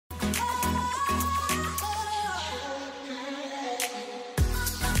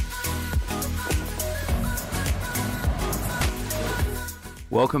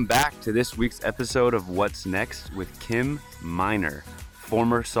Welcome back to this week's episode of What's Next with Kim Miner,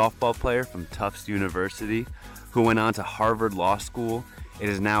 former softball player from Tufts University who went on to Harvard Law School. It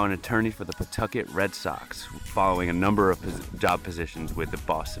is now an attorney for the Pawtucket Red Sox, following a number of job positions with the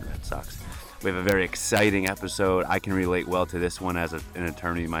Boston Red Sox. We have a very exciting episode. I can relate well to this one as an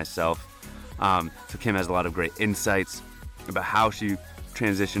attorney myself. So Kim has a lot of great insights about how she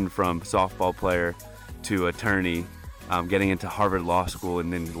transitioned from softball player to attorney, getting into Harvard Law School,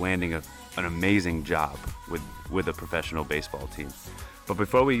 and then landing an amazing job with a professional baseball team. But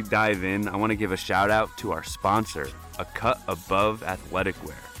before we dive in, I want to give a shout out to our sponsor, A Cut Above Athletic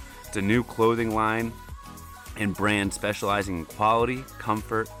Wear. It's a new clothing line and brand specializing in quality,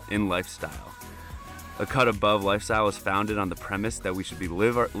 comfort, and lifestyle. A Cut Above lifestyle is founded on the premise that we should be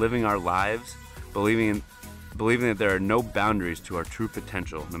living our lives, believing that there are no boundaries to our true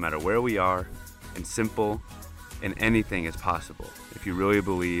potential, no matter where we are, and simple, and anything is possible if you really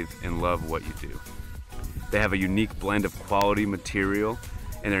believe and love what you do. They have a unique blend of quality material,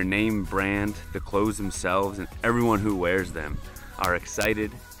 and their name brand, the clothes themselves, and everyone who wears them are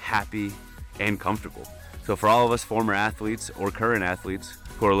excited, happy, and comfortable. So for all of us former athletes or current athletes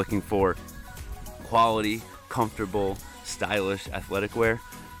who are looking for quality, comfortable, stylish athletic wear,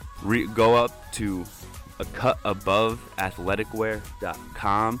 go up to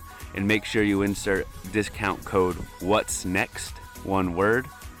acutaboveathleticwear.com and make sure you insert discount code What's Next, one word,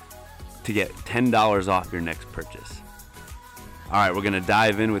 to get $10 off your next purchase. All right, we're going to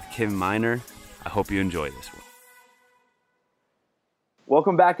dive in with Kim Miner. I hope you enjoy this one.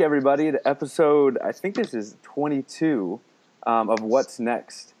 Welcome back, everybody, to episode, I think this is 22 of What's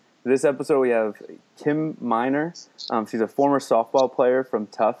Next. This episode, we have Kim Miner. She's a former softball player from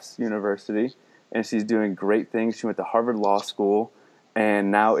Tufts University, and she's doing great things. She went to Harvard Law School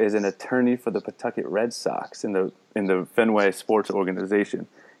and now is an attorney for the Pawtucket Red Sox in the Fenway Sports Organization.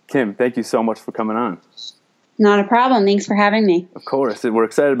 Kim, thank you so much for coming on. Not a problem. Thanks for having me. Of course. We're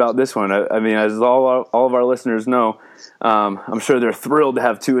excited about this one. I mean, as all of our listeners know, I'm sure they're thrilled to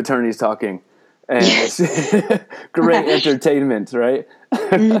have two attorneys talking. And it's great entertainment, right?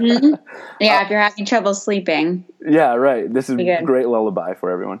 Mm-hmm. Yeah, if you're having trouble sleeping. Yeah, right. This is a great lullaby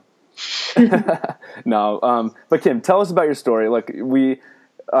for everyone. No, but Kim, tell us about your story. Like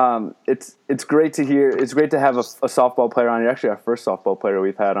it's great to hear. It's great to have a softball player on. You're actually our first softball player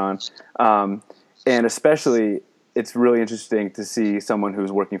we've had on, and especially it's really interesting to see someone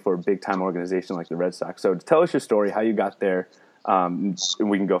who's working for a big time organization like the Red Sox. So tell us your story, how you got there, and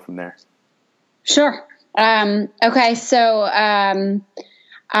we can go from there. Sure. Okay. So,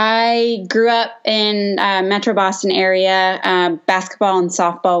 I grew up in Metro Boston area. Basketball and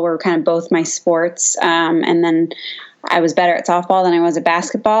softball were kind of both my sports. And then I was better at softball than I was at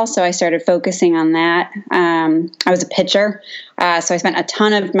basketball, so I started focusing on that. I was a pitcher, so I spent a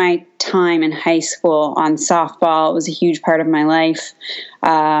ton of my time in high school on softball. It was a huge part of my life.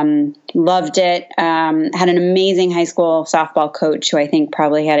 Loved it. Had an amazing high school softball coach who I think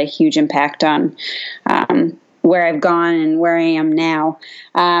probably had a huge impact on where I've gone and where I am now.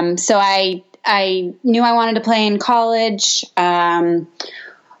 So I knew I wanted to play in college. Ended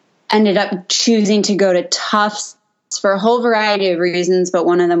up choosing to go to Tufts for a whole variety of reasons, but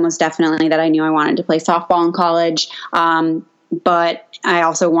one of them was definitely that I knew I wanted to play softball in college. But I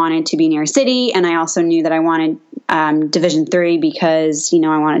also wanted to be near a city, and I also knew that I wanted Division III because,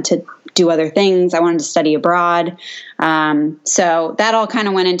 I wanted to do other things. I wanted to study abroad. So that all kind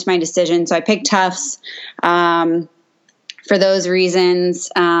of went into my decision. So I picked Tufts for those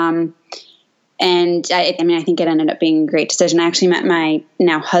reasons. And I think it ended up being a great decision. I actually met my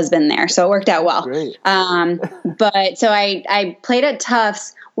now husband there, so it worked out well. Great. But so I played at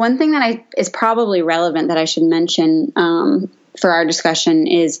Tufts. One thing that is probably relevant that I should mention for our discussion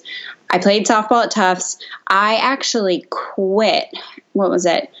is I played softball at Tufts. I actually quit. What was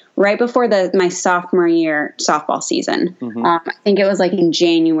it? Right before my sophomore year softball season. Mm-hmm. I think it was like in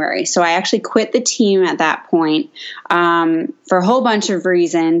January. So I actually quit the team at that point for a whole bunch of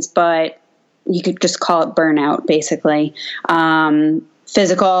reasons, but you could just call it burnout, basically.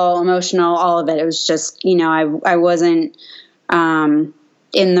 Physical, emotional, all of it. It was just, I wasn't in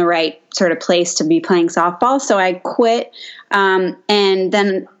the right sort of place to be playing softball. So I quit and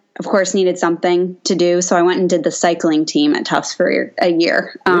then, of course, needed something to do. So I went and did the cycling team at Tufts for a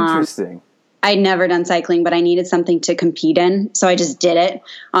year. Interesting. I'd never done cycling, but I needed something to compete in. So I just did it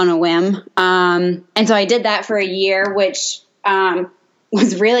on a whim. And so I did that for a year, which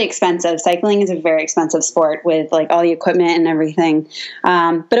was really expensive. Cycling is a very expensive sport with like all the equipment and everything.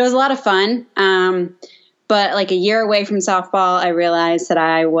 But it was a lot of fun. But like a year away from softball, I realized that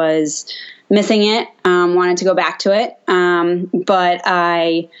I was missing it, wanted to go back to it. But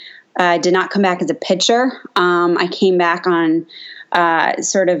I did not come back as a pitcher. I came back on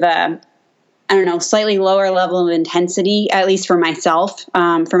sort of slightly lower level of intensity, at least for myself,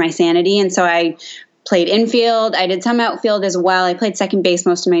 for my sanity. And so I played infield. I did some outfield as well. I played second base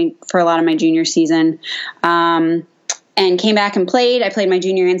for a lot of my junior season, and came back and played. I played my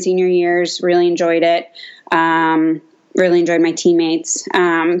junior and senior years. Really enjoyed it. Really enjoyed my teammates.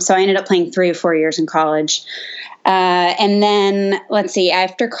 So I ended up playing 3 or 4 years in college. And then let's see,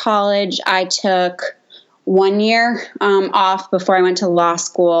 after college, I took 1 year off before I went to law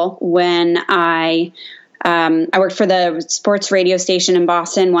school when I worked for the sports radio station in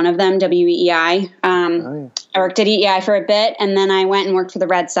Boston, one of them, WEEI. I worked at EEI for a bit, and then I went and worked for the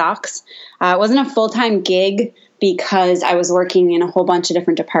Red Sox. It wasn't a full-time gig because I was working in a whole bunch of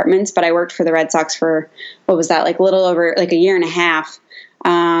different departments, but I worked for the Red Sox for, what was that, like a little over like a year and a half,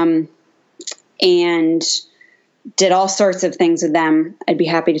 and did all sorts of things with them I'd be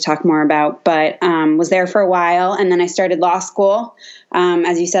happy to talk more about, but was there for a while. And then I started law school.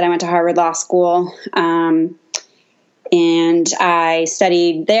 As you said, I went to Harvard Law School, and I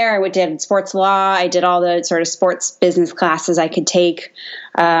studied there. I did sports law. I did all the sort of sports business classes I could take.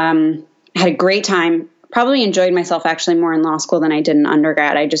 Had a great time. Probably enjoyed myself actually more in law school than I did in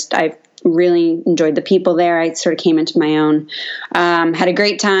undergrad. I really enjoyed the people there. I sort of came into my own. Had a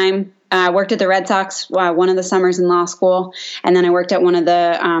great time. I worked at the Red Sox one of the summers in law school, and then I worked at one of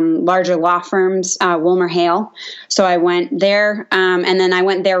the larger law firms, WilmerHale. So I went there, and then I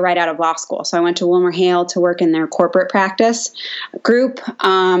went there right out of law school. So I went to WilmerHale to work in their corporate practice group,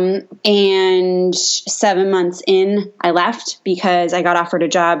 and 7 months in, I left because I got offered a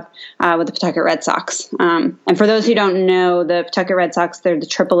job with the Pawtucket Red Sox. And for those who don't know, the Pawtucket Red Sox, they're the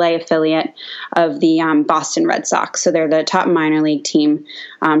AAA affiliate of the Boston Red Sox. So they're the top minor league team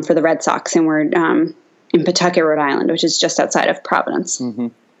for the Red Sox, and we're in Pawtucket, Rhode Island, which is just outside of Providence. Mm-hmm.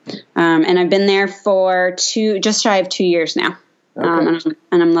 And I've been there for just shy of 2 years now, and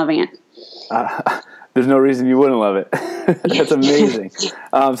I'm loving it. There's no reason you wouldn't love it. That's amazing.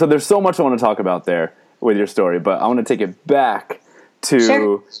 So there's so much I want to talk about there with your story, but I want to take it back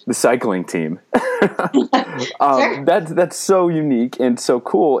to the cycling team. Sure. That's so unique and so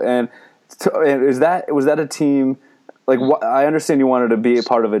cool. And was that a team? Like, I understand you wanted to be a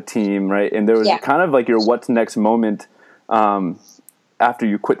part of a team, right? And there was kind of like your what's next moment after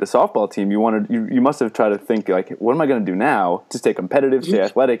you quit the softball team. You must have tried to think like, what am I going to do now to stay competitive, stay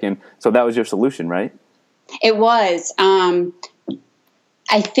athletic? And so that was your solution, right? It was.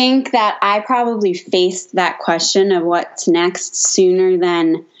 I think that I probably faced that question of what's next sooner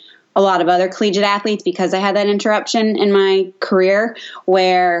than a lot of other collegiate athletes because I had that interruption in my career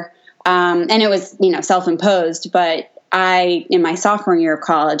where, and it was, self-imposed, but I, in my sophomore year of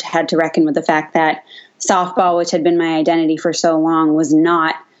college, had to reckon with the fact that softball, which had been my identity for so long, was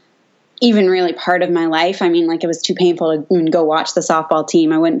not even really part of my life. I mean, like, it was too painful to go watch the softball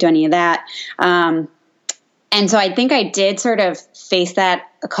team. I wouldn't do any of that. And so I think I did sort of face that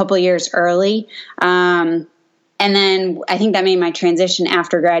a couple of years early. And then I think that made my transition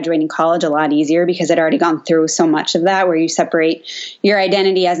after graduating college a lot easier because I'd already gone through so much of that where you separate your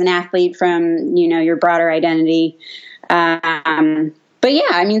identity as an athlete from, your broader identity. But yeah,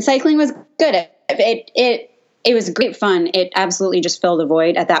 I mean, cycling was good. It was great fun. It absolutely just filled a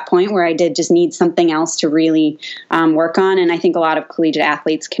void at that point where I did just need something else to really work on. And I think a lot of collegiate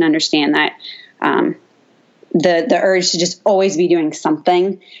athletes can understand that the urge to just always be doing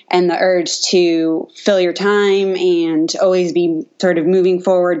something and the urge to fill your time and always be sort of moving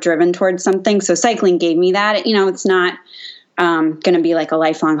forward, driven towards something. So cycling gave me that. It's not going to be like a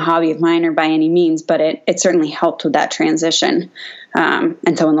lifelong hobby of mine or by any means, but it certainly helped with that transition.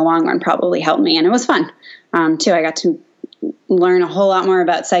 And so in the long run probably helped me. And it was fun, too. I got to learn a whole lot more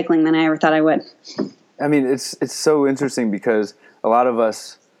about cycling than I ever thought I would. I mean, it's so interesting because a lot of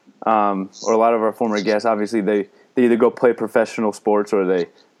us, or a lot of our former guests, obviously they either go play professional sports or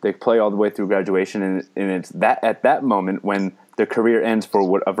they play all the way through graduation. And it's that at that moment when their career ends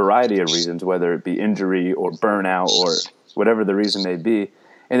for a variety of reasons, whether it be injury or burnout or whatever the reason may be.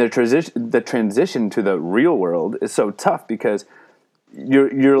 And the transition to the real world is so tough because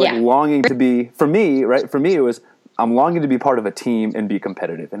you're like longing to be, for me, right? For me, it was, I'm longing to be part of a team and be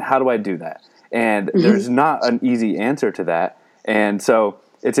competitive. And how do I do that? And there's not an easy answer to that. And so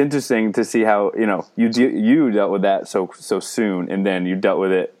it's interesting to see how, you dealt with that so soon. And then you dealt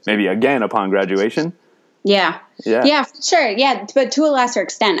with it maybe again upon graduation. Yeah, sure. Yeah. But to a lesser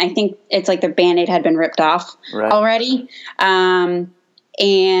extent, I think it's like the Band-Aid had been ripped off already. And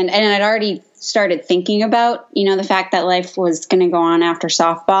I'd already started thinking about, the fact that life was going to go on after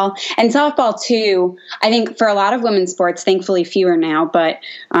softball. And softball, too, I think for a lot of women's sports, thankfully fewer now, but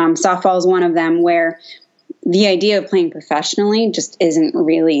softball is one of them where the idea of playing professionally just isn't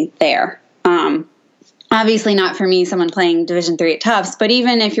really there. Obviously not for me, someone playing Division III at Tufts, but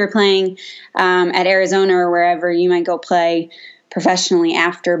even if you're playing at Arizona or wherever, you might go play professionally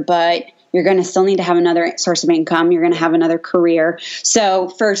after, but you're going to still need to have another source of income. You're going to have another career. So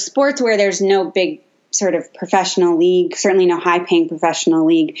for sports where there's no big sort of professional league, certainly no high-paying professional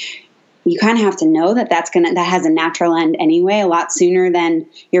league, you kind of have to know that that has a natural end anyway, a lot sooner than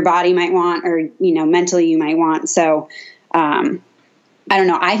your body might want or, mentally you might want. So, I don't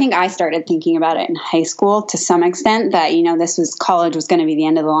know. I think I started thinking about it in high school to some extent that, college was going to be the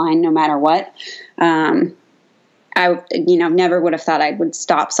end of the line no matter what. I, never would have thought I would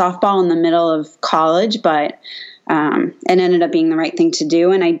stop softball in the middle of college, but it ended up being the right thing to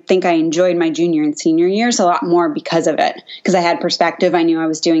do. And I think I enjoyed my junior and senior years a lot more because of it, because I had perspective. I knew I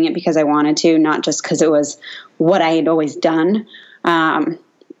was doing it because I wanted to, not just because it was what I had always done.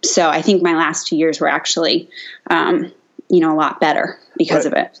 So I think my last 2 years were actually, a lot better because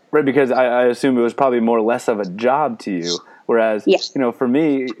of it. Right, because I assume it was probably more or less of a job to you. Whereas, for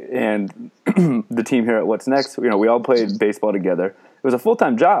me and the team here at What's Next, we all played baseball together. It was a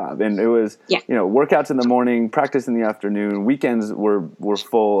full-time job, and it was, workouts in the morning, practice in the afternoon. Weekends were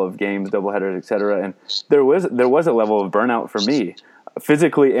full of games, doubleheaders, et cetera. And there was a level of burnout for me,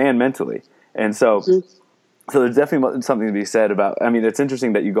 physically and mentally. And so there's definitely something to be said about. I mean, it's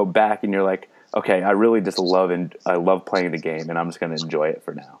interesting that you go back and you're like, okay, I really just love playing the game, and I'm just going to enjoy it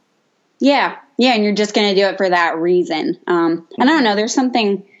for now. Yeah, and you're just going to do it for that reason. And I don't know, there's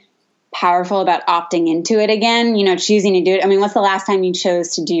something powerful about opting into it again, choosing to do it. I mean, what's the last time you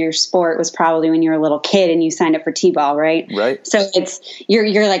chose to do your sport was probably when you were a little kid and you signed up for T-ball, right? Right. So it's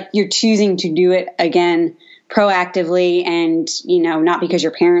you're choosing to do it again proactively and, not because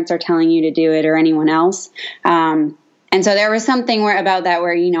your parents are telling you to do it or anyone else. And so there was something about that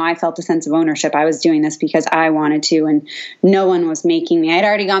where, I felt a sense of ownership. I was doing this because I wanted to, and no one was making me. I'd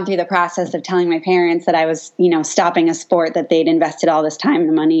already gone through the process of telling my parents that I was, stopping a sport that they'd invested all this time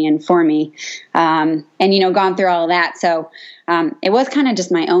and money in for me, and, gone through all of that. So it was kind of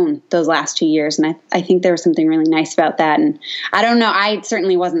just my own those last 2 years. And I think there was something really nice about that. And I don't know, I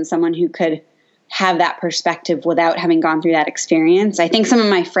certainly wasn't someone who could have that perspective without having gone through that experience. I think some of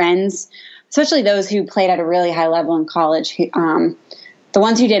my friends, especially those who played at a really high level in college, the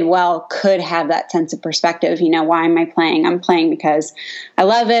ones who did well could have that sense of perspective. Why am I playing? I'm playing because I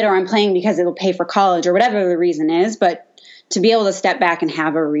love it, or I'm playing because it'll pay for college, or whatever the reason is. But to be able to step back and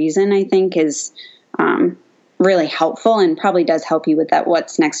have a reason, I think, is really helpful and probably does help you with that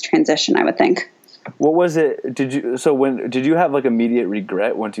what's next transition, I would think. What was it? Did you have like immediate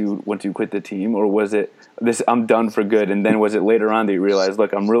regret once you quit the team, or was it this, I'm done for good? And then was it later on that you realized,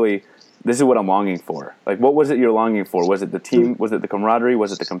 look, this is what I'm longing for? Like, what was it you're longing for? Was it the team? Was it the camaraderie?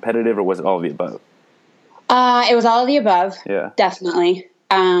 Was it the competitive? Or was it all of the above? It was all of the above. Yeah. Definitely.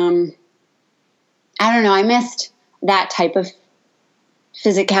 I don't know. I missed that type of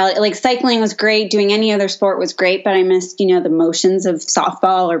physicality. Like, cycling was great. Doing any other sport was great, but I missed, the motions of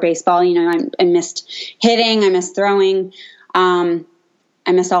softball or baseball. I missed hitting. I missed throwing. I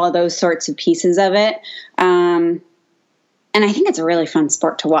missed all of those sorts of pieces of it. And I think it's a really fun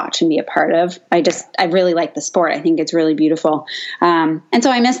sport to watch and be a part of. I really like the sport. I think it's really beautiful. And so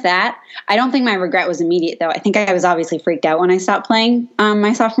I missed that. I don't think my regret was immediate, though. I think I was obviously freaked out when I stopped playing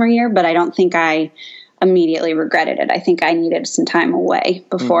my sophomore year, but I don't think I immediately regretted it. I think I needed some time away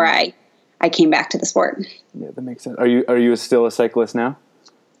before I came back to the sport. Yeah, that makes sense. Are you still a cyclist now?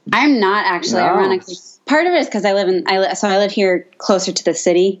 I'm not, actually. No. Ironically. Part of it is because I live here closer to the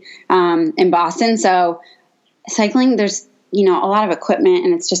city in Boston. So cycling, there's a lot of equipment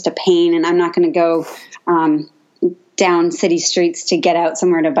and it's just a pain, and I'm not going to go down city streets to get out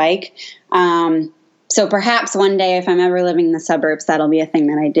somewhere to bike. So perhaps one day, if I'm ever living in the suburbs, that'll be a thing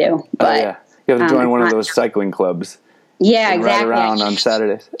that I do. But yeah. You have to join one of those cycling clubs. Yeah, exactly. Ride around on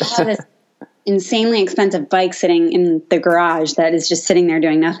Saturdays. I have this insanely expensive bike sitting in the garage that is just sitting there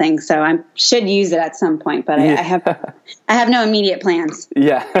doing nothing. So I should use it at some point, but I have no immediate plans.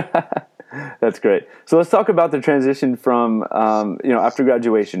 Yeah. That's great. So let's talk about the transition from, after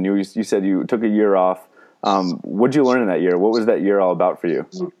graduation. You said you took a year off. What did you learn in that year? What was that year all about for you?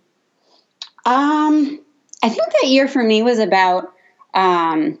 I think that year for me was about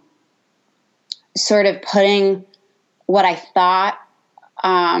sort of putting what I thought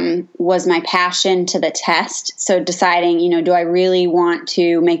was my passion to the test. So deciding, do I really want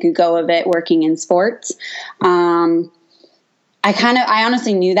to make a go of it working in sports? I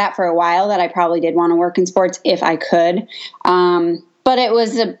honestly knew that for a while, that I probably did want to work in sports if I could. But it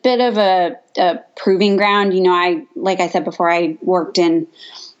was a bit of a proving ground. Like I said before, I worked in,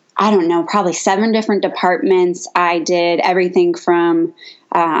 I don't know, probably 7 different departments. I did everything from,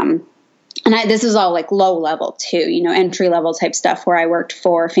 this was all like low level too, entry level type stuff, where I worked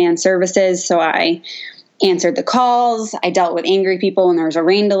for fan services. So I answered the calls. I dealt with angry people when there was a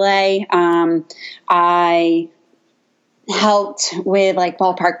rain delay. I helped with like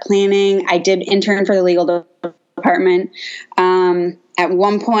ballpark planning. I did intern for the legal department. At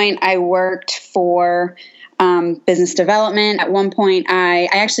one point I worked for business development. At one point I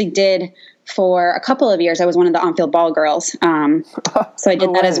actually did, for a couple of years, I was one of the on-field ball girls. So I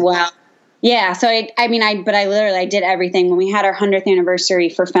did that as well. Yeah. So I did everything. When we had our 100th anniversary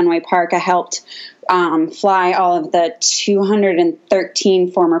for Fenway Park, I helped fly all of the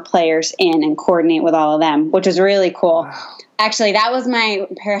 213 former players in and coordinate with all of them, which was really cool. Wow. Actually, that was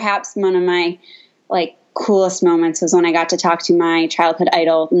perhaps one of my like coolest moments, was when I got to talk to my childhood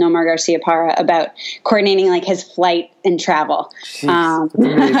idol, Nomar Garciaparra, about coordinating like his flight and travel. Jeez, that's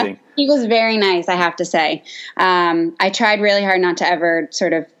amazing. He was very nice, I have to say. I tried really hard not to ever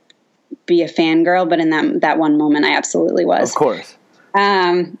sort of be a fangirl, but in that one moment, I absolutely was. Of course.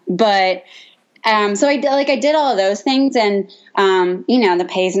 So I did all of those things, and the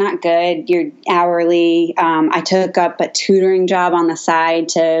pay's not good. You're hourly. I took up a tutoring job on the side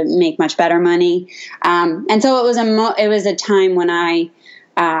to make much better money, and so it was a time when I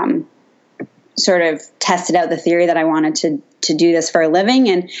sort of tested out the theory that I wanted to do this for a living,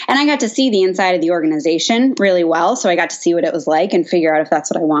 and I got to see the inside of the organization really well. So I got to see what it was like and figure out if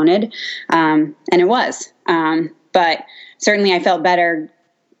that's what I wanted, and it was. But certainly, I felt better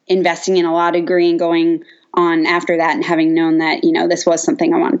investing in a law degree and going on after that, and having known that, this was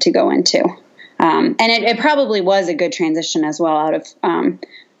something I wanted to go into. And it probably was a good transition as well out of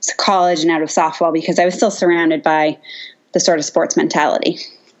college and out of softball, because I was still surrounded by the sort of sports mentality.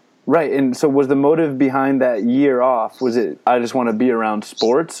 Right. And so was the motive behind that year off, was it, I just want to be around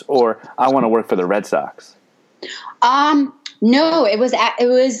sports, or I want to work for the Red Sox? No, it was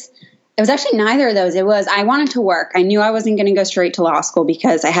actually neither of those. It was, I wanted to work. I knew I wasn't going to go straight to law school,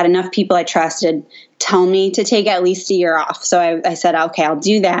 because I had enough people I trusted tell me to take at least a year off. So I said, okay, I'll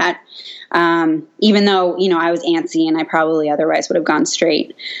do that. Even though, I was antsy and I probably otherwise would have gone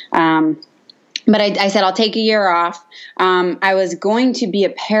straight. But I said, I'll take a year off. I was going to be a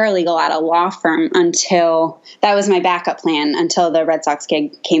paralegal at a law firm until, that was my backup plan, until the Red Sox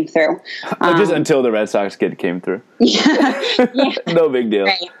gig came through. Just until the Red Sox gig came through. Yeah. No big deal.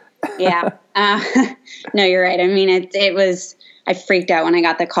 Right. Yeah. No, you're right. I mean, it was, I freaked out when I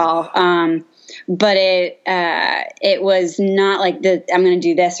got the call. But it was not like I'm going to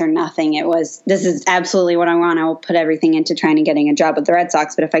do this or nothing. It was, this is absolutely what I want. I will put everything into trying to getting a job with the Red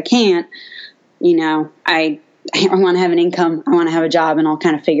Sox. But if I can't, I want to have an income. I want to have a job, and I'll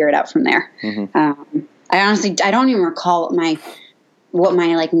kind of figure it out from there. Mm-hmm. I don't even recall what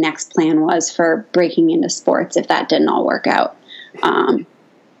my like next plan was for breaking into sports, if that didn't all work out. I'm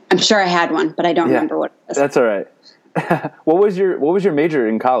sure I had one, but I don't remember what it was. That's all right. What was your major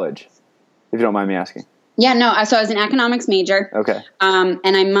in college, if you don't mind me asking? Yeah, no. So I was an economics major. Okay. And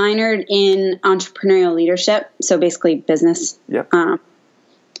I minored in entrepreneurial leadership, so basically business. Yep.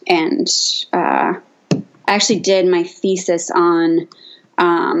 And I actually did my thesis on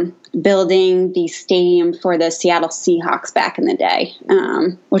building the stadium for the Seattle Seahawks back in the day,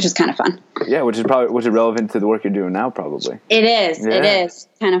 which was kind of fun. Yeah, which is relevant to the work you're doing now, probably. It is. Yeah. It is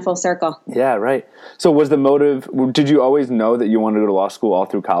kind of full circle. Yeah, right. So was the motive? Did you always know that you wanted to go to law school all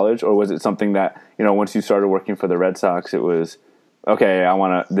through college, or was it something that once you started working for the Red Sox, it was okay?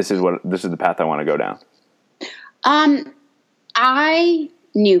 This is the path I want to go down. I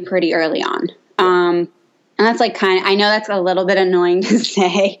knew pretty early on. And that's like I know that's a little bit annoying to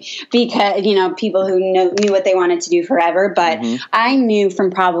say, because, people who knew what they wanted to do forever, but mm-hmm. I knew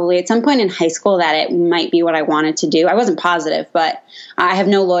from probably at some point in high school that it might be what I wanted to do. I wasn't positive, but I have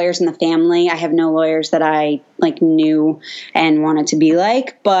no lawyers in the family. I have no lawyers that I knew and wanted to be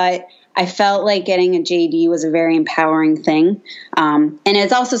like, but I felt like getting a JD was a very empowering thing. And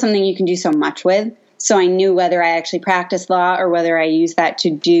it's also something you can do so much with. So I knew whether I actually practiced law or whether I used that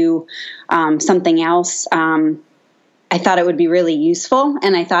to do something else. I thought it would be really useful,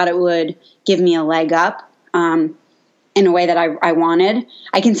 and I thought it would give me a leg up in a way that I wanted.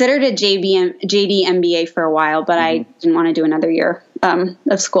 I considered a JD MBA for a while, but I didn't want to do another year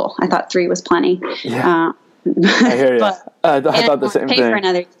of school. I thought 3 was plenty. Yeah. I hear you. I thought the same thing. Pay for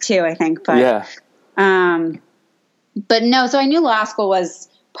another 2, I think. But, yeah. But no, so I knew law school was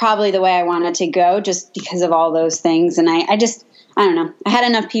probably the way I wanted to go, just because of all those things. And I just, I don't know. I had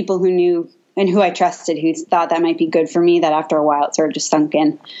enough people who knew and who I trusted who thought that might be good for me that after a while it sort of just sunk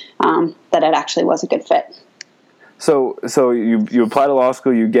in that it actually was a good fit. So you apply to law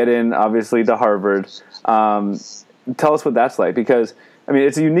school, you get in, obviously, to Harvard. Tell us what that's like, because, I mean,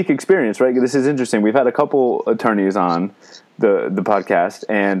 it's a unique experience, right? This is interesting. We've had a couple attorneys on the podcast,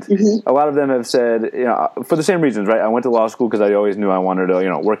 and a lot of them have said, for the same reasons, right? I went to law school because I always knew I wanted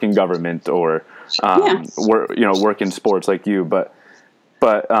to, work in government or, work in sports like you. But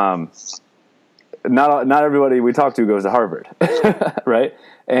not everybody we talk to goes to Harvard, right?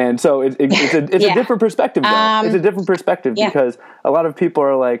 And so it's a different perspective, though. It's a different perspective because a lot of people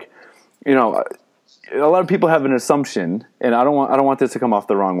are like, a lot of people have an assumption, and I don't want this to come off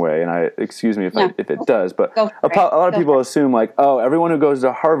the wrong way, and excuse me if it does, but a lot of people assume like, oh, everyone who goes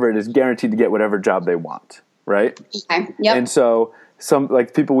to Harvard is guaranteed to get whatever job they want, right? Okay. Yep. And so some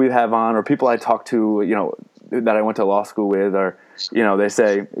like people we have on, or people I talk to, that I went to law school with, or they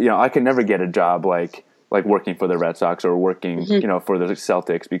say, I can never get a job like working for the Red Sox or working, for the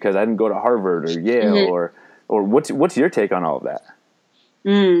Celtics because I didn't go to Harvard or Yale or what's your take on all of that?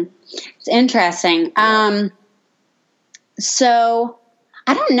 It's interesting. Yeah. So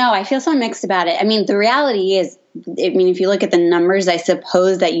I don't know. I feel so mixed about it. I mean, the reality is, if you look at the numbers, I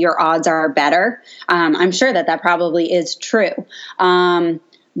suppose that your odds are better. I'm sure that probably is true.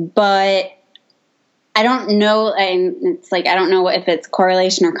 But I don't know. And it's like, I don't know if it's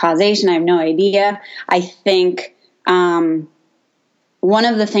correlation or causation. I have no idea. I think, one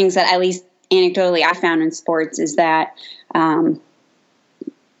of the things that at least anecdotally I found in sports is that,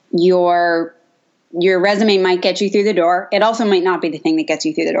 your resume might get you through the door. It also might not be the thing that gets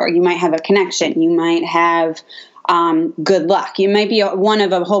you through the door. You might have a connection. You might have good luck. You might be one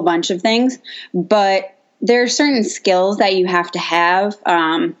of a whole bunch of things, but there are certain skills that you have to have,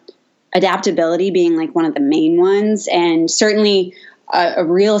 adaptability being like one of the main ones, and certainly a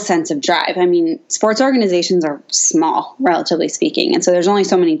real sense of drive. I mean, sports organizations are small, relatively speaking, and so there's only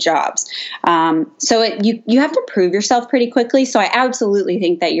so many jobs. So you have to prove yourself pretty quickly. So I absolutely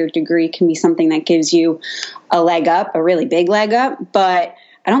think that your degree can be something that gives you a leg up, a really big leg up, but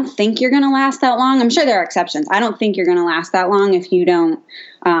I don't think you're going to last that long. I'm sure there are exceptions. I don't think you're going to last that long if you don't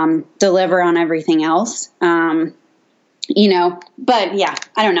deliver on everything else. But yeah,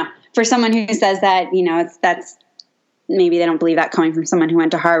 I don't know. For someone who says that, that's maybe they don't believe that coming from someone who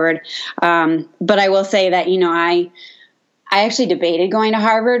went to Harvard. But I will say that, I actually debated going to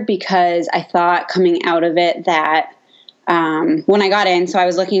Harvard because I thought coming out of it that when I got in, so I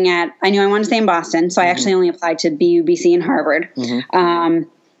was looking at, I knew I wanted to stay in Boston. So I actually only applied to BU, BC, and Harvard.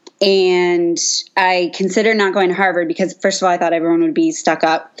 And I considered not going to Harvard because, first of all, I thought everyone would be stuck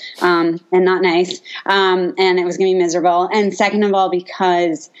up and not nice. And it was going to be miserable. And second of all,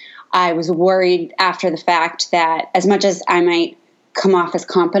 because I was worried after the fact that as much as I might come off as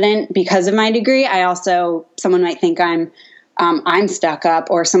competent because of my degree, someone might think I'm stuck up,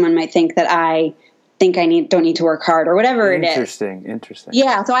 or someone might think that I think I don't need to work hard or whatever it is. Interesting.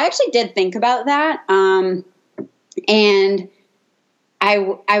 Yeah. So I actually did think about that. And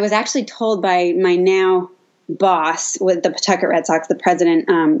I was actually told by my now boss with the Pawtucket Red Sox, the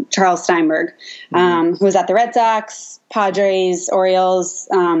president, Charles Steinberg, who was at the Red Sox, Padres, Orioles,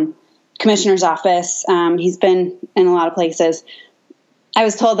 commissioner's office. He's been in a lot of places. I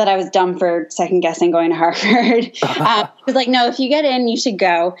was told that I was dumb for second guessing going to Harvard. He was like, no, if you get in, you should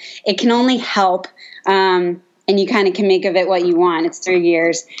go. It can only help. And you kind of can make of it what you want. It's 3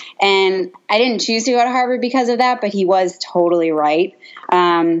 years. And I didn't choose to go to Harvard because of that, but he was totally right.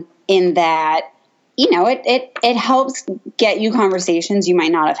 In that, it helps get you conversations you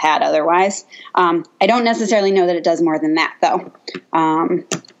might not have had otherwise. I don't necessarily know that it does more than that, though.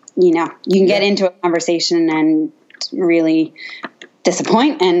 You can get into a conversation and really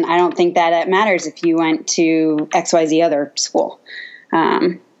disappoint, and I don't think that it matters if you went to XYZ other school.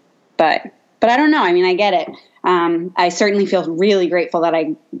 But I don't know. I mean, I get it. I certainly feel really grateful that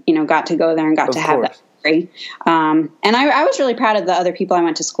I, got to go there and got to have that degree. And I was really proud of the other people I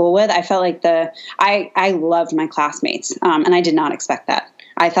went to school with. I felt like I loved my classmates, and I did not expect that.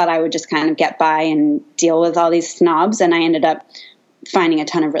 I thought I would just kind of get by and deal with all these snobs, and I ended up finding a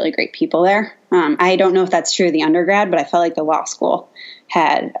ton of really great people there. I don't know if that's true of the undergrad, but I felt like the law school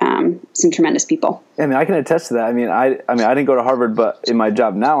had some tremendous people. Yeah, I mean, I can attest to that. I mean, I didn't go to Harvard, but in my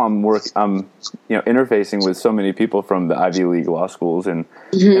job now, I'm interfacing with so many people from the Ivy League law schools, and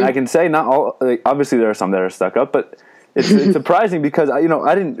I can say not all. Like, obviously, there are some that are stuck up, but it's surprising because I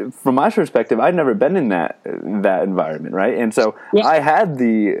didn't. From my perspective, I'd never been in that environment, right? And so I had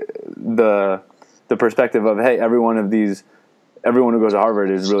the perspective of, hey, every one of these everyone who goes to Harvard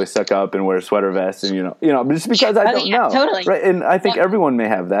is really stuck up and wears sweater vests and, but just because I don't know. Totally. Right. And I think everyone may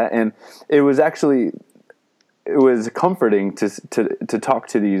have that. And it was comforting to talk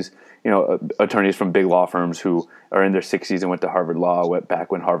to these, attorneys from big law firms who are in their 60s and went to Harvard Law, went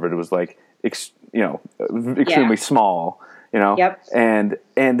back when Harvard was like, extremely small, Yep. and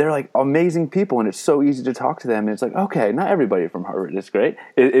they're like amazing people, and it's so easy to talk to them. And it's like, okay, not everybody from Harvard is great,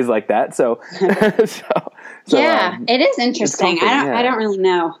 is like that. So, it is interesting. I don't really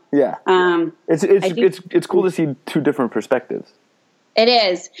know. Yeah. It's cool to see two different perspectives. It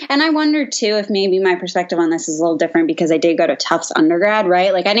is. And I wonder, too, if maybe my perspective on this is a little different because I did go to Tufts undergrad,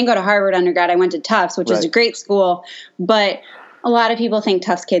 right? Like, I didn't go to Harvard undergrad. I went to Tufts, which is a great school. But a lot of people think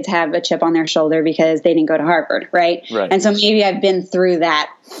Tufts kids have a chip on their shoulder because they didn't go to Harvard, right? And so maybe I've been through that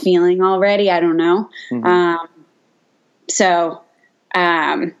feeling already. I don't know. Mm-hmm.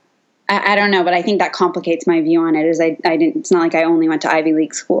 I don't know, but I think that complicates my view on it. It's not like I only went to Ivy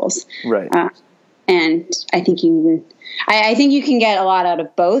League schools. Right. And I think I think you can get a lot out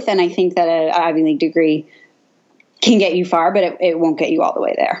of both, and I think that an Ivy League degree can get you far, but it won't get you all the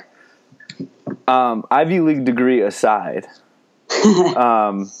way there. Ivy League degree aside,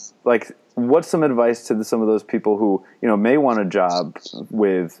 what's some advice to some of those people who may want a job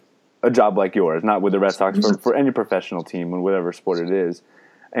like yours, not with the Red Sox, for any professional team in whatever sport it is,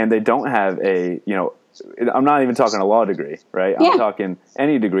 and they don't have I'm not even talking a law degree, right? I'm talking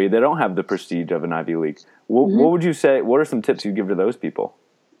any degree. They don't have the prestige of an Ivy League. What would you say? What are some tips you give to those people?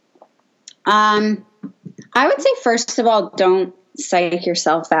 I would say, first of all, don't psych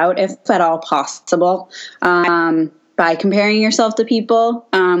yourself out, if at all possible, by comparing yourself to people,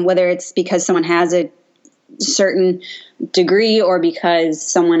 whether it's because someone has a certain degree or because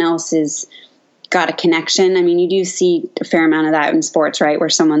someone else is got a connection. I mean, you do see a fair amount of that in sports, right? Where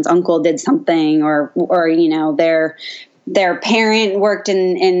someone's uncle did something or their parent worked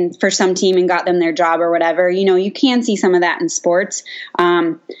in for some team and got them their job or whatever. You can see some of that in sports.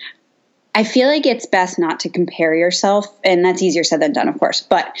 I feel like it's best not to compare yourself, and that's easier said than done, of course,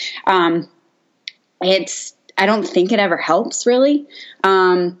 but I don't think it ever helps really.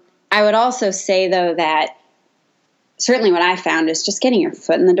 I would also say though that certainly what I found is just getting your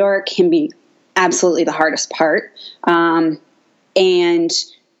foot in the door can be absolutely the hardest part. And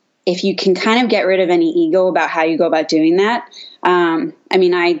if you can kind of get rid of any ego about how you go about doing that.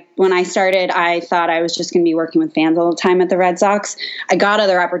 When I started, I thought I was just going to be working with fans all the time at the Red Sox. I got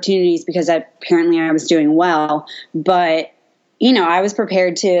other opportunities because apparently I was doing well, but I was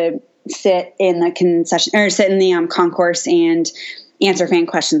prepared to sit in the concession or sit in the concourse and answer fan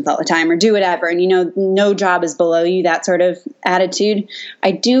questions all the time or do whatever. And, no job is below you, that sort of attitude.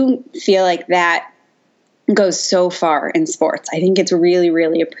 I do feel like that goes so far in sports. I think it's really,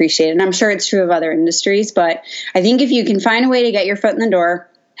 really appreciated. And I'm sure it's true of other industries, but I think if you can find a way to get your foot in the door,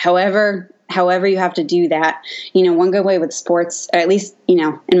 however you have to do that, one good way with sports, or at least,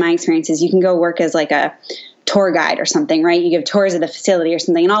 in my experience, is you can go work as like a tour guide or something, right? You give tours of the facility or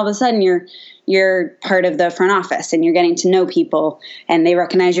something, and all of a sudden you're part of the front office and you're getting to know people and they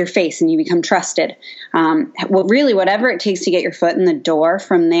recognize your face and you become trusted. Really, whatever it takes to get your foot in the door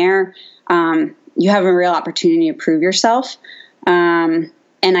from there, you have a real opportunity to prove yourself. And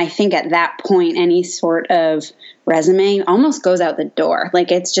I think at that point, any sort of resume almost goes out the door.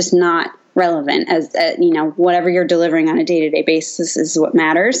 Like, it's just not relevant as, whatever you're delivering on a day-to-day basis is what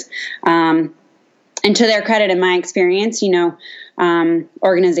matters. And to their credit, in my experience,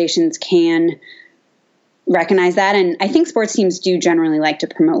 organizations can recognize that. And I think sports teams do generally like to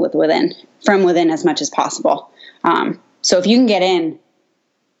promote from within as much as possible. So if you can get in,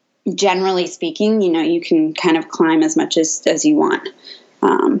 generally speaking, you can kind of climb as much as you want.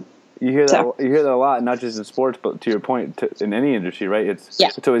 You hear that a lot, not just in sports, but to your point, in any industry, right? It's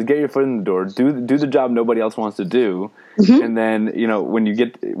always get your foot in the door, do the job nobody else wants to do, and then when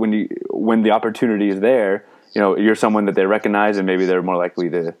the opportunity is there, you're someone that they recognize, and maybe they're more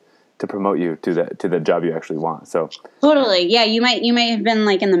likely to promote you to the job you actually want. So totally, yeah. You may have been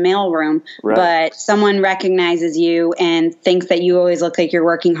like in the mailroom, right, but someone recognizes you and thinks that you always look like you're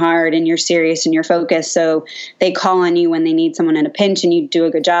working hard and you're serious and you're focused. So they call on you when they need someone in a pinch, and you do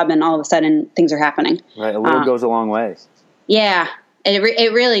a good job, and all of a sudden things are happening. Right, a little goes a long way. Yeah, it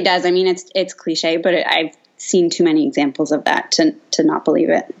really does. I mean, it's cliche, but I've seen too many examples of that to not believe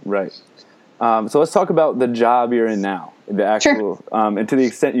it. Right. So let's talk about the job you're in now. The actual, sure. And to the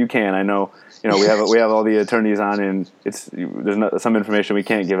extent you can, I know, we have all the attorneys on, and there's some information we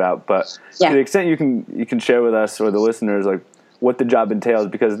can't give out, but to the extent you can share with us or the listeners, like, what the job entails,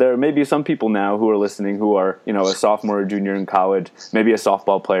 because there may be some people now who are listening who are, a sophomore or junior in college, maybe a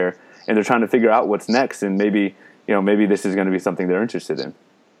softball player, and they're trying to figure out what's next, and maybe maybe this is going to be something they're interested in?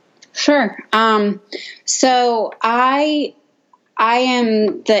 Sure. So I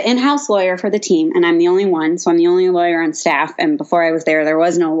am the in-house lawyer for the team, and I'm the only one. So I'm the only lawyer on staff. And before I was there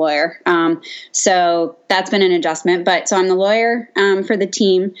was no lawyer. So that's been an adjustment. But so I'm the lawyer for the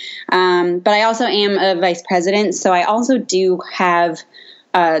team. But I also am a vice president. So I also do have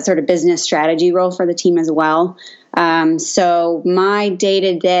a sort of business strategy role for the team as well. So my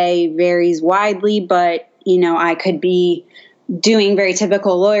day-to-day varies widely, but, I could be doing very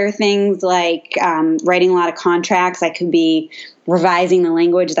typical lawyer things like writing a lot of contracts. I could be revising the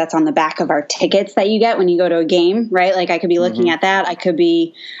language that's on the back of our tickets that you get when you go to a game, right? Like I could be looking at that. I could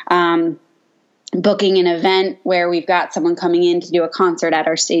be booking an event where we've got someone coming in to do a concert at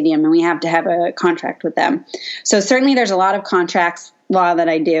our stadium and we have to have a contract with them. So certainly there's a lot of contracts law that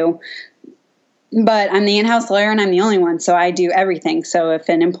I do. But I'm the in-house lawyer and I'm the only one, so I do everything. So if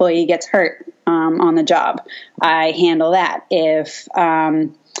an employee gets hurt on the job, I handle that. If, any,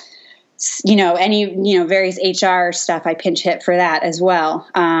 various HR stuff, I pinch hit for that as well.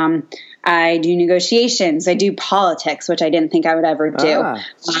 I do negotiations. I do politics, which I didn't think I would ever do.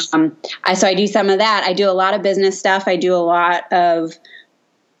 So I do some of that. I do a lot of business stuff. I do a lot of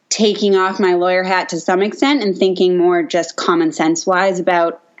taking off my lawyer hat to some extent and thinking more just common sense wise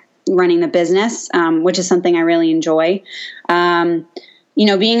about running the business, which is something I really enjoy.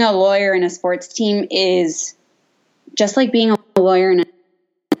 Being a lawyer in a sports team is just like being a lawyer in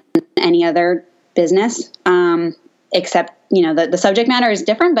any other business, except, the subject matter is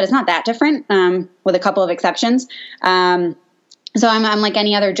different, but it's not that different, with a couple of exceptions. So I'm like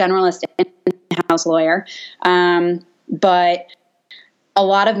any other generalist in-house lawyer. But a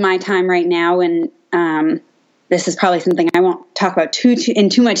lot of my time right now, and this is probably something I won't talk about in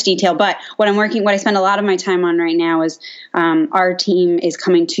too much detail, but what I spend a lot of my time on right now is our team is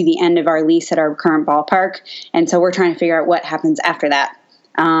coming to the end of our lease at our current ballpark. And so we're trying to figure out what happens after that.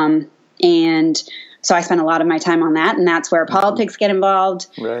 And so I spend a lot of my time on that, and that's where politics get involved.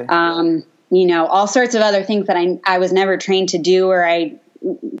 Right. All sorts of other things that I was never trained to do, or a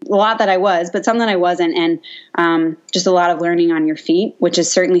lot that I was, but some that I wasn't, and just a lot of learning on your feet, which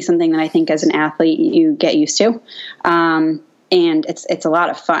is certainly something that I think as an athlete you get used to, and it's a lot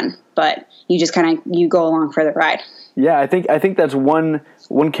of fun. But you just you go along for the ride. Yeah, I think that's one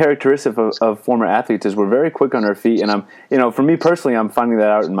characteristic of former athletes is we're very quick on our feet, and for me personally, I'm finding that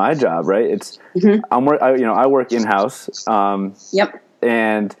out in my job. Right, it's I work in house. Yep,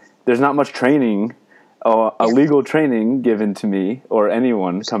 and there's not much training. A legal training given to me or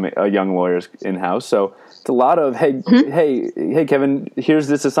anyone young lawyers in house. So it's a lot of hey Kevin, here's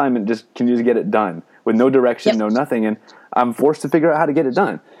this assignment. Can you just get it done with no direction, no nothing, and I'm forced to figure out how to get it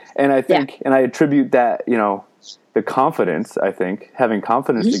done. And I think, and I attribute that the confidence. I think having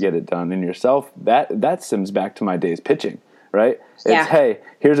confidence to get it done in yourself that stems back to my days pitching. Right? It's hey,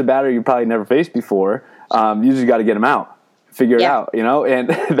 here's a batter you probably never faced before. You just got to get him out, figure it out. And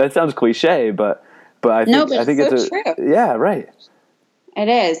that sounds cliche, but I think it's true. Yeah, right. It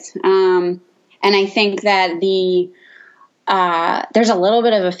is. And I think that there's a little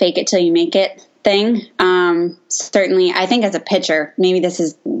bit of a fake it till you make it thing. Certainly, I think as a pitcher,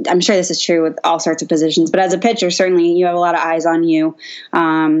 I'm sure this is true with all sorts of positions, but as a pitcher, certainly you have a lot of eyes on you.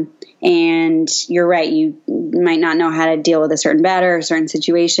 And you're right. You might not know how to deal with a certain batter or a certain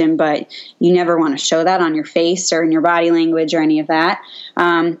situation, but you never want to show that on your face or in your body language or any of that.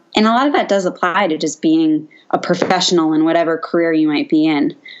 And a lot of that does apply to just being a professional in whatever career you might be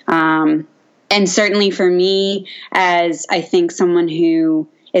in. And certainly for me, as I think someone who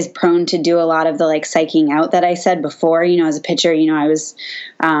is prone to do a lot of the psyching out that I said before, as a pitcher, I was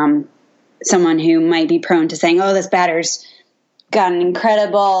someone who might be prone to saying, oh, this batter's got had an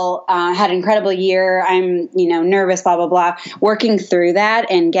incredible year. I'm, nervous, blah, blah, blah. Working through that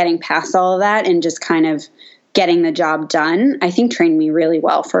and getting past all of that and just kind of getting the job done, I think trained me really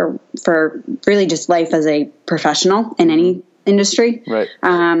well for really just life as a professional in any industry. Right.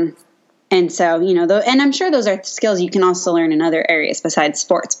 And so, and I'm sure those are skills you can also learn in other areas besides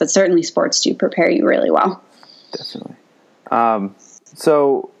sports, but certainly sports do prepare you really well. Definitely.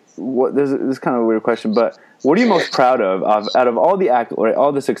 So this is kind of a weird question, but what are you most proud of out of all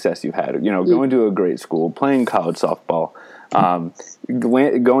the success you've had? Going to a great school, playing college softball,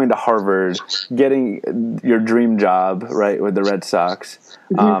 going to Harvard, getting your dream job, right, with the Red Sox.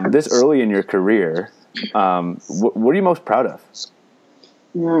 This early in your career, what are you most proud of?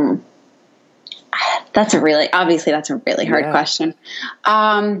 That's a really hard question.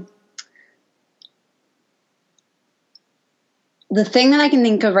 The thing that I can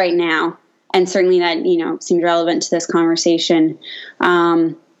think of right now, and certainly that, seems relevant to this conversation,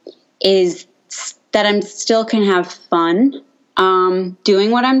 is that I'm still can have fun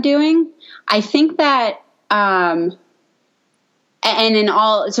doing what I'm doing. I think that, and in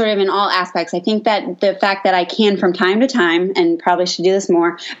all aspects, I think that the fact that I can from time to time, and probably should do this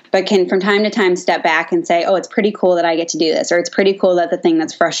more, but can from time to time step back and say, oh, it's pretty cool that I get to do this, or it's pretty cool that the thing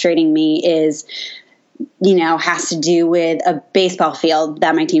that's frustrating me is, has to do with a baseball field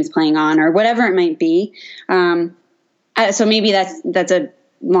that my team's playing on, or whatever it might be. So maybe that's a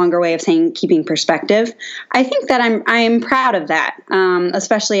longer way of saying keeping perspective. I think that I'm proud of that,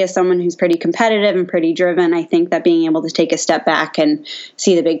 especially as someone who's pretty competitive and pretty driven. I think that being able to take a step back and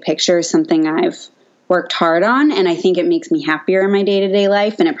see the big picture is something I've worked hard on, and I think it makes me happier in my day-to-day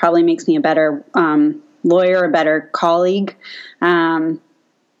life, and it probably makes me a better lawyer, a better colleague.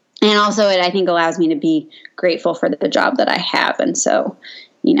 And also it, I think, allows me to be grateful for the job that I have. And so,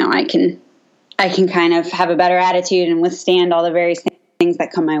 I can kind of have a better attitude and withstand all the various things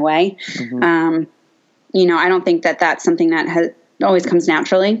that come my way. Mm-hmm. I don't think that that's something that always comes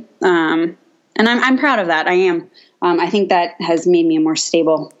naturally. And I'm proud of that. I am. I think that has made me a more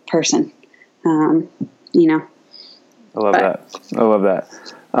stable person. I love that.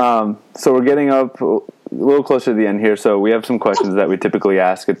 So we're getting up a little closer to the end here. So we have some questions that we typically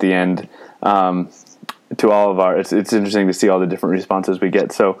ask at the end to all of our. It's interesting to see all the different responses we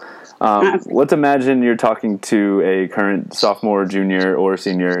get. So let's imagine you're talking to a current sophomore, junior, or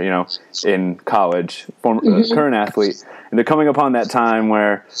senior, in college, current athlete, and they're coming upon that time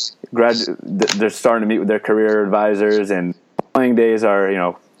where they're starting to meet with their career advisors, and playing days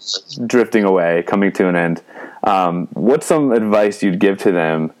are, drifting away, coming to an end. What's some advice you'd give to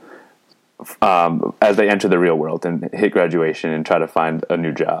them as they enter the real world and hit graduation and try to find a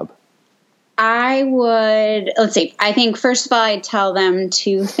new job? I think first of all, I'd tell them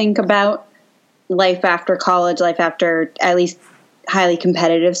to think about life after college, life after at least highly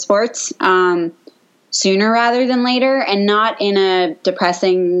competitive sports, sooner rather than later, and not in a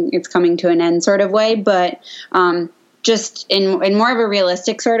depressing, it's coming to an end sort of way, but just in more of a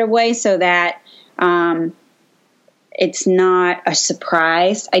realistic sort of way, so that it's not a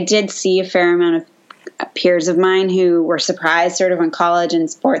surprise. I did see a fair amount of peers of mine who were surprised sort of when college and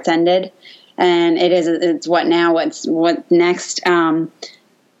sports ended. And it's what now, what next. And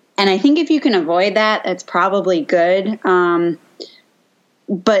I think if you can avoid that, it's probably good. But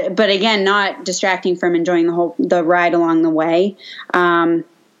again, not distracting from enjoying the ride along the way. I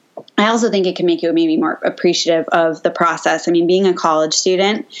also think it can make you maybe more appreciative of the process. I mean, being a college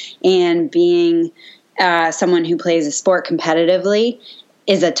student and being someone who plays a sport competitively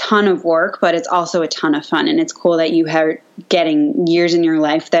is a ton of work, but it's also a ton of fun. And it's cool that you are getting years in your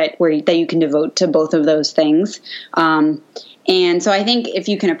life that you can devote to both of those things. And so I think if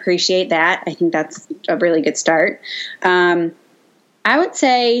you can appreciate that, I think that's a really good start. I would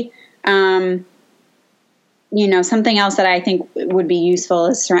say, something else that I think would be useful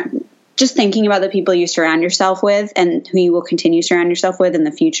is just thinking about the people you surround yourself with and who you will continue to surround yourself with in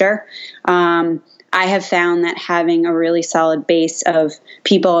the future. I have found that having a really solid base of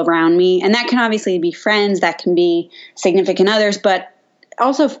people around me, and that can obviously be friends, that can be significant others, but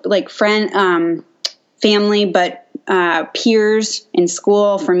also like family, but peers in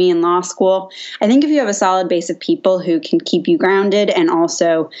school, for me in law school. I think if you have a solid base of people who can keep you grounded and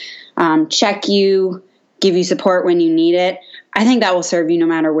also check you, give you support when you need it, I think that will serve you no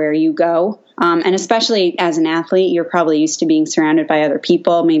matter where you go. And especially as an athlete, you're probably used to being surrounded by other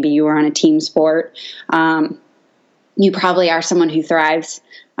people. Maybe you were on a team sport. You probably are someone who thrives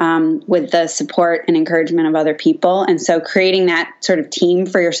with the support and encouragement of other people. And so creating that sort of team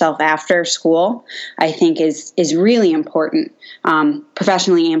for yourself after school, I think is really important,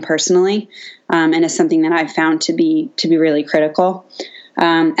 professionally and personally, and is something that I've found to be really critical.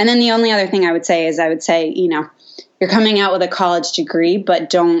 And then the only other thing I would say is you're coming out with a college degree,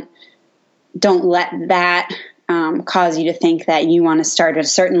 but don't let that cause you to think that you want to start at a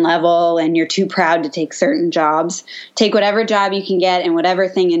certain level and you're too proud to take certain jobs. Take whatever job you can get and whatever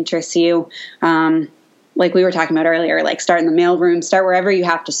thing interests you. Like we were talking about earlier, like start in the mailroom, start wherever you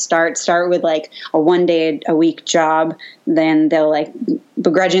have to start with like a 1 day a week job. Then they'll like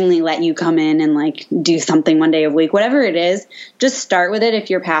begrudgingly let you come in and like do something 1 day a week, whatever it is, just start with it if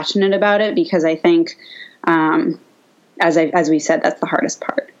you're passionate about it, because I think, as we said, that's the hardest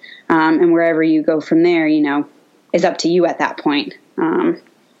part. And wherever you go from there, is up to you at that point.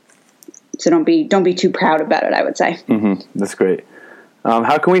 So don't be too proud about it, I would say. Mm-hmm. That's great.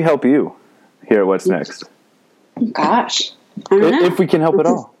 How can we help you here at What's Next? Gosh, I don't know. If we can help at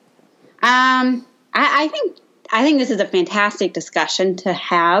all. I think this is a fantastic discussion to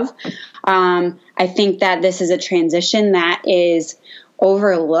have. I think that this is a transition that is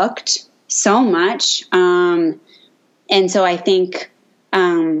overlooked so much. And so I think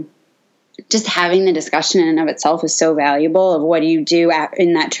just having the discussion in and of itself is so valuable of what do you do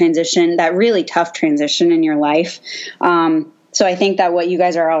in that transition, that really tough transition in your life. So I think that what you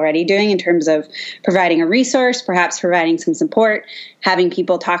guys are already doing in terms of providing a resource, perhaps providing some support, having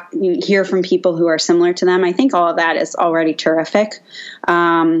people hear from people who are similar to them, I think all of that is already terrific.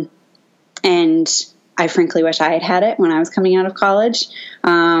 And I frankly wish I had it when I was coming out of college,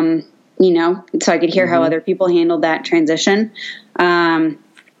 so I could hear how other people handled that transition.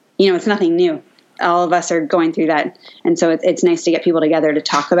 It's nothing new. All of us are going through that. And so it's nice to get people together to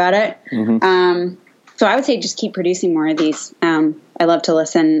talk about it. So I would say just keep producing more of these. I love to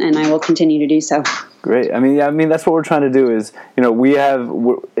listen, and I will continue to do so. Great. I mean, that's what we're trying to do is,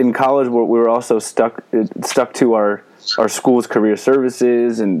 we're in college, we're also stuck to our school's career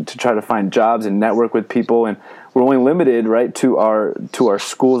services and to try to find jobs and network with people. And we're only limited, right, to our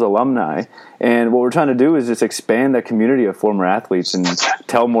school's alumni. And what we're trying to do is just expand that community of former athletes and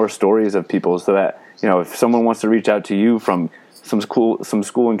tell more stories of people so that, if someone wants to reach out to you from some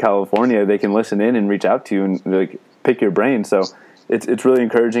school in California, they can listen in and reach out to you and pick your brain. So it's really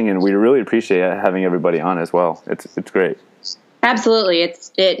encouraging, and we really appreciate having everybody on as well. It's great. Absolutely.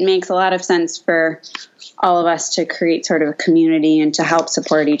 It makes a lot of sense for all of us to create sort of a community and to help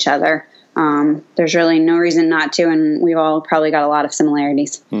support each other. There's really no reason not to, and we've all probably got a lot of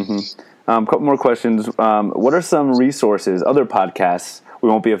similarities. A couple more questions. What are some resources, other podcasts, we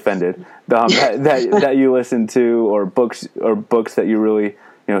won't be offended, that you listen to, or books that you really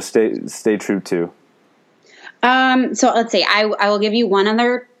stay true to? So let's see. I will give you one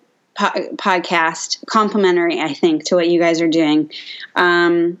other podcast, complimentary, I think, to what you guys are doing,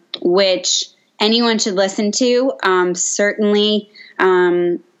 which anyone should listen to. Certainly,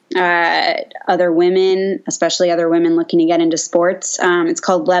 other women, especially other women looking to get into sports. It's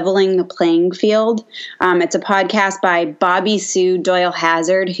called Leveling the Playing Field. It's a podcast by Bobby Sue Doyle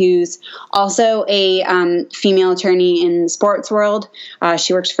Hazard, who's also a female attorney in the sports world.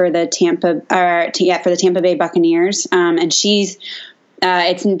 She works for the Tampa Bay Buccaneers, and she's.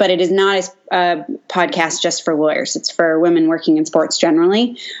 But it is not a podcast just for lawyers. It's for women working in sports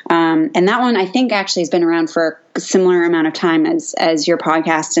generally. And that one, I think, actually has been around for a similar amount of time as your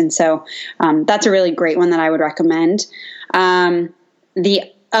podcast. And so that's a really great one that I would recommend.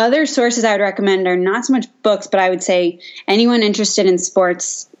 The other sources I would recommend are not so much books, but I would say anyone interested in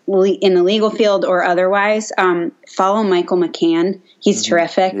sports in the legal field or otherwise, follow Michael McCann. He's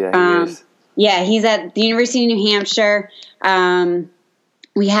terrific. Yeah, he is. Yeah, he's at the University of New Hampshire.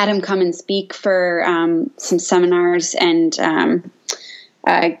 We had him come and speak for some seminars and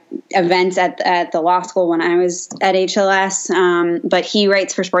events at the law school when I was at HLS. But he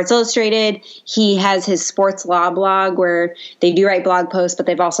writes for Sports Illustrated. He has his sports law blog where they do write blog posts, but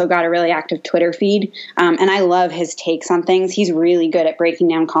they've also got a really active Twitter feed. And I love his takes on things. He's really good at breaking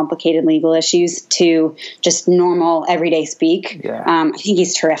down complicated legal issues to just normal everyday speak. Yeah. I think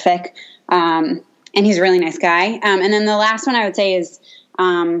he's terrific. And he's a really nice guy. And then the last one I would say is,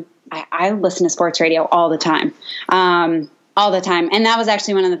 I listen to sports radio all the time. All the time. And that was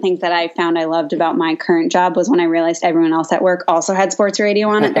actually one of the things that I found I loved about my current job was when I realized everyone else at work also had sports radio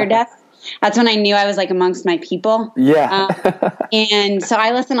on at their desk. That's when I knew I was amongst my people. Yeah. And so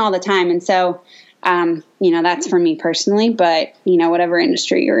I listen all the time. And so, that's for me personally, but whatever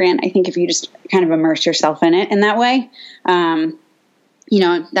industry you're in, I think if you just kind of immerse yourself in it in that way,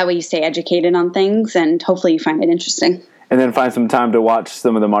 that way you stay educated on things and hopefully you find it interesting. And then find some time to watch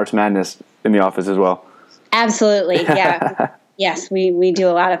some of the March Madness in the office as well. Absolutely. Yeah. Yes, we do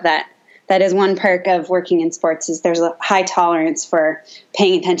a lot of that. That is one perk of working in sports is there's a high tolerance for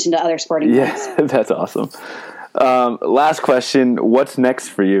paying attention to other sporting events. Yeah, that's awesome. Last question. What's next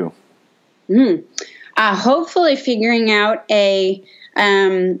for you? Hopefully figuring out a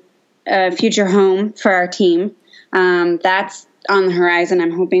future home for our team. That's on the horizon.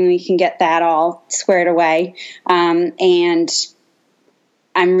 I'm hoping we can get that all squared away. And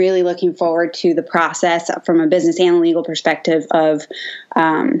I'm really looking forward to the process from a business and legal perspective of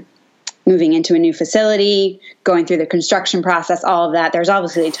moving into a new facility, going through the construction process, all of that. There's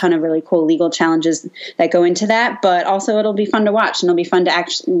obviously a ton of really cool legal challenges that go into that, but also it'll be fun to watch and it'll be fun to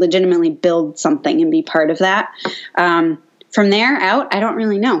actually legitimately build something and be part of that. From there out, I don't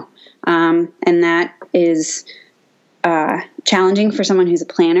really know. And that is challenging for someone who's a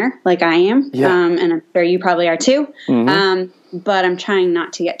planner like I am. Yeah. And I'm sure you probably are too. Mm-hmm. But I'm trying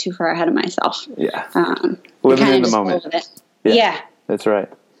not to get too far ahead of myself. Yeah. Living in the moment. Yeah. That's right.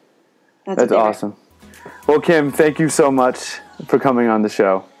 That's awesome. Well, Kim, thank you so much for coming on the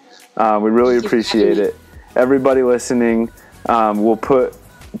show. We really appreciate it. Everybody listening, we'll put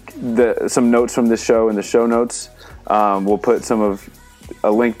some notes from this show in the show notes. We'll put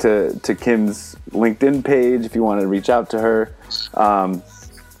a link to Kim's LinkedIn page if you want to reach out to her.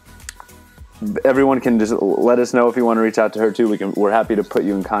 Everyone can just let us know if you want to reach out to her too. We're happy to put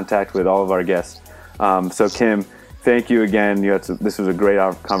you in contact with all of our guests. So Kim, thank you again. This was a great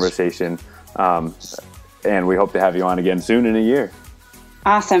conversation, and we hope to have you on again soon in a year.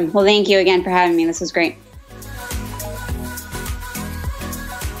 Awesome. Well, thank you again for having me. This was great.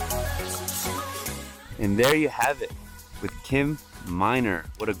 And there you have it with Kim Miner.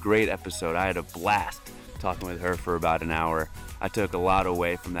 What a great episode. I had a blast talking with her for about an hour. I took a lot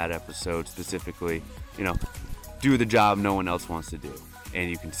away from that episode, specifically, do the job no one else wants to do, and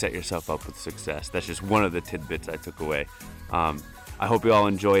you can set yourself up with success. That's just one of the tidbits I took away. I hope you all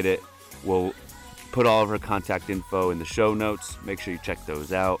enjoyed it. We'll put all of her contact info in the show notes. Make sure you check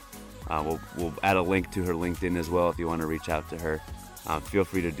those out. We'll add a link to her LinkedIn as well if you want to reach out to her. Feel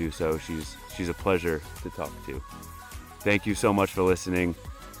free to do so. She's a pleasure to talk to. Thank you so much for listening.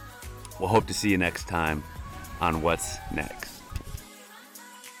 We'll hope to see you next time on What's Next.